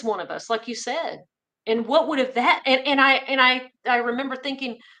she is one of us, like you said. And what would have that? And I remember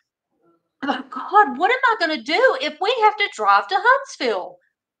thinking, oh God, what am I going to do if we have to drive to Huntsville?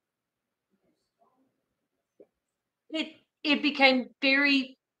 It became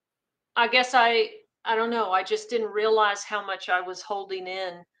very. I guess I don't know. I just didn't realize how much I was holding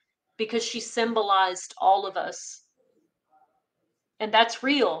in because she symbolized all of us. And that's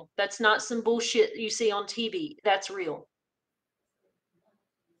real. That's not some bullshit you see on TV. That's real.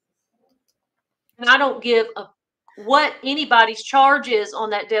 And I don't give a what anybody's charge is on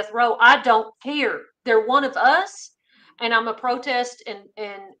that death row. I don't care. They're one of us, and I'm a protest and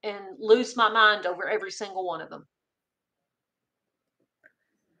lose my mind over every single one of them.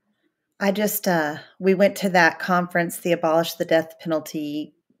 I just, we went to that conference, the Abolish the Death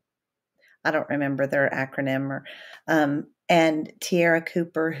Penalty. I don't remember their acronym, and Tiara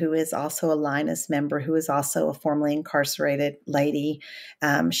Cooper, who is also a Linus member, who is also a formerly incarcerated lady.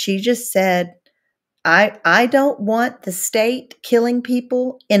 She just said, I don't want the state killing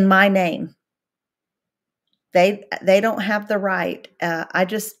people in my name. They don't have the right.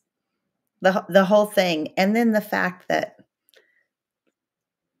 The whole thing. And then the fact that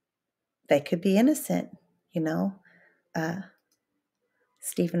they could be innocent,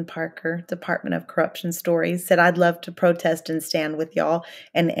 Stephen Parker, Department of Corruption Stories, said, I'd love to protest and stand with y'all.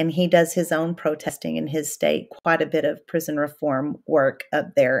 And he does his own protesting in his state, quite a bit of prison reform work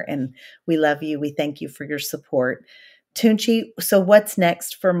up there. And we love you. We thank you for your support. Toonchi, so what's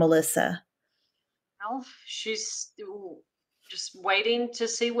next for Melissa? Well, she's just waiting to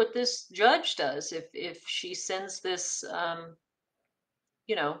see what this judge does. If she sends this,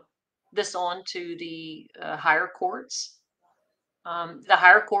 this on to the higher courts. The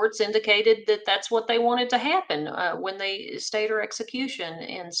higher courts indicated that that's what they wanted to happen when they stayed her execution,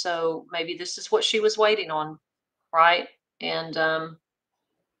 and so maybe this is what she was waiting on, right? And then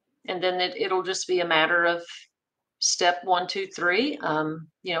it'll just be a matter of step 1, 2, 3.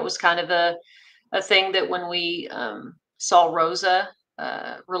 It was kind of a thing that when we saw Rosa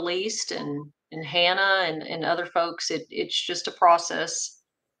released, and Hannah and other folks, it's just a process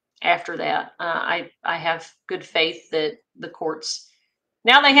after that. I have good faith that the courts,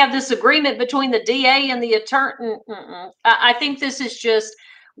 now they have this agreement between the DA and the attorney. I think this is just,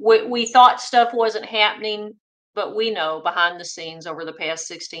 we thought stuff wasn't happening, but we know behind the scenes over the past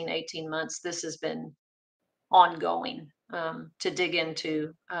 16, 18 months, this has been ongoing, to dig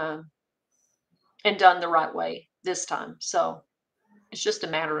into, and done the right way this time. So it's just a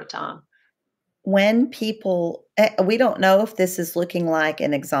matter of time. When people, we don't know if this is looking like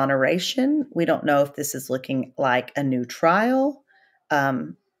an exoneration. We don't know if this is looking like a new trial.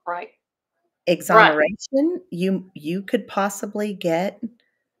 Right. Exoneration, you could possibly get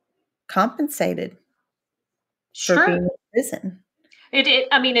compensated It's for being true. in prison.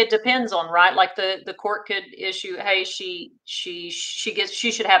 I mean, it depends on, right? Like the court could issue, hey, she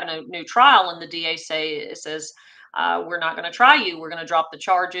should have a new trial, and the DA says, we're not going to try you. We're going to drop the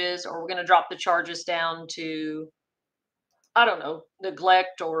charges, or we're going to drop the charges down to, I don't know,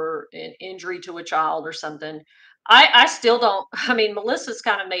 neglect or an injury to a child or something. I still don't. I mean, Melissa's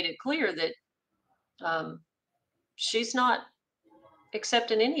kind of made it clear that, she's not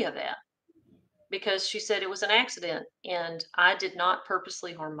accepting any of that, because she said it was an accident and I did not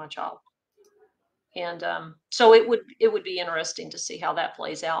purposely harm my child. And so it would be interesting to see how that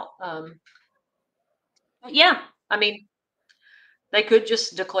plays out. But yeah, I mean, they could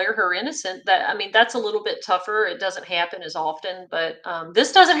just declare her innocent. I mean, that's a little bit tougher. It doesn't happen as often, but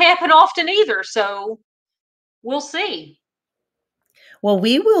this doesn't happen often either. So we'll see. Well,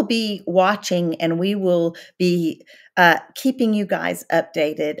 we will be watching, and we will be keeping you guys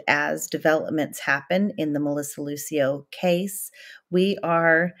updated as developments happen in the Melissa Lucio case. We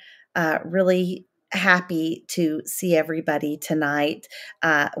are really happy to see everybody tonight.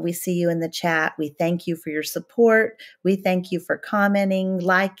 We see you in the chat. We thank you for your support. We thank you for commenting,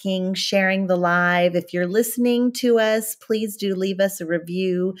 liking, sharing the live. If you're listening to us, please do leave us a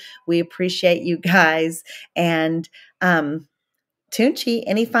review. We appreciate you guys. And Toonchi,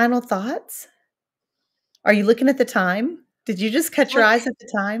 any final thoughts? Are you looking at the time? Did you just cut your eyes at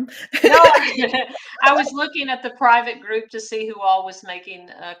the time? No, I was looking at the private group to see who all was making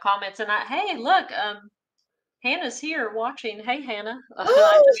comments, and hey, look, Hannah's here watching. Hey, Hannah. I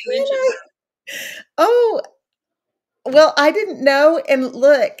Oh, just mentioned her. Oh, well, I didn't know. And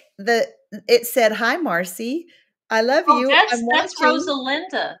look, it said, "Hi, Marci. I love Oh, you. I'm that's watching."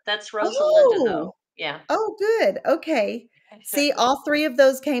 Rosalinda. That's Rosalinda, Oh, though. Yeah. oh, good. Okay. See, all three of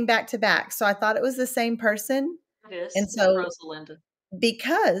those came back to back. So I thought it was the same person. It is. And It's so Rosalinda.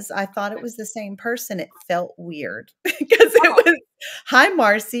 because I thought it was the same person, it felt weird because it was, "Hi,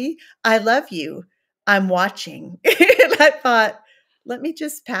 Marci. I love you. I'm watching." And I thought, let me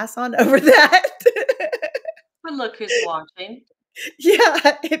just pass on over that. But look who's watching.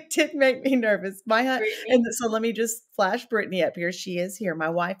 Yeah, it did make me nervous. Brittany. And so let me just flash Brittany up here. She is here. My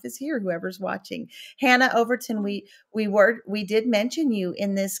wife is here. Whoever's watching, Hannah Overton. We did mention you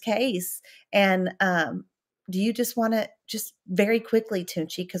in this case, and do you just want to just very quickly,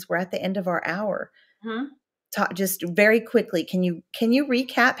 Toonchi, because we're at the end of our hour? Talk just very quickly. Can you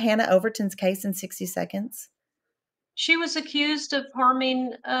recap Hannah Overton's case in 60 seconds? She was accused of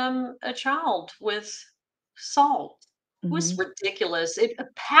harming a child with salt. It was ridiculous. A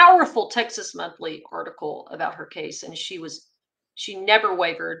powerful Texas Monthly article about her case, and she never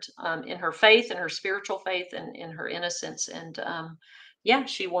wavered in her faith, and her spiritual faith, and in her innocence. And yeah,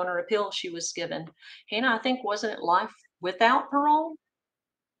 she won her appeal. She was given, Hannah, I think, wasn't it life without parole?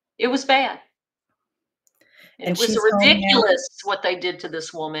 It was bad. And it was she's ridiculous what they did to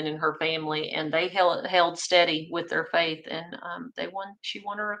this woman and her family, and they held steady with their faith, and they won. She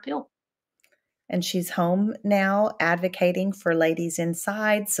won her appeal. And she's home now, advocating for ladies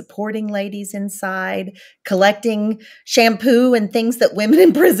inside, supporting ladies inside, collecting shampoo and things that women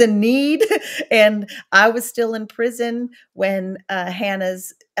in prison need. And I was still in prison when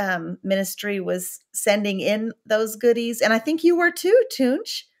Hannah's ministry was sending in those goodies. And I think you were too,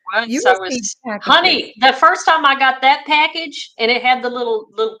 Toonch. You received packages. Honey, the first time I got that package and it had the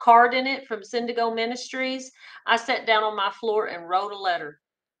little card in it from Syndigo Ministries, I sat down on my floor and wrote a letter.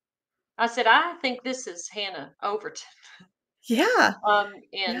 I said, I think this is Hannah Overton. Yeah.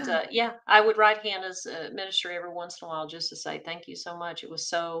 Yeah, I would write Hannah's ministry every once in a while just to say thank you so much. It was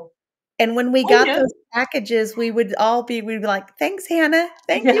so. And when we got those packages, we'd be like, "Thanks, Hannah.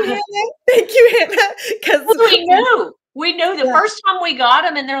 Thank you, Hannah. Thank you, Hannah." Because we knew the first time we got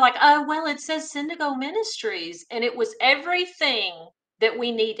them, and they're like, "Oh, well, it says Syndigo Ministries," and it was everything that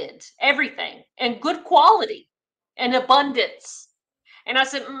we needed, everything, and good quality, and abundance. And I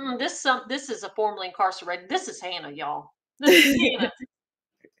said, this is a formerly incarcerated. This is Hannah, y'all. This is Hannah.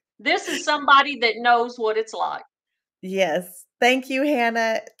 This is somebody that knows what it's like. Yes. Thank you,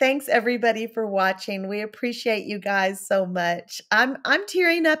 Hannah. Thanks everybody for watching. We appreciate you guys so much. I'm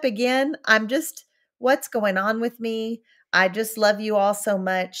tearing up again. What's going on with me? I just love you all so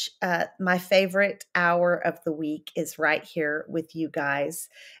much. My favorite hour of the week is right here with you guys.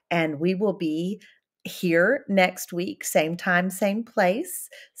 And we will be here next week, same time, same place,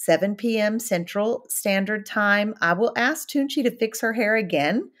 7 p.m. Central Standard Time. I will ask Toonchi to fix her hair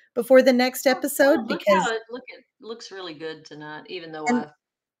again before the next episode because it looks really good tonight, even though and I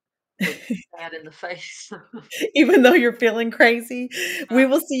look bad in the face. even though you're feeling crazy. We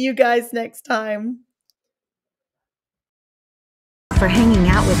will see you guys next time. For hanging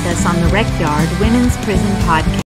out with us on the Recyard Women's Prison Podcast.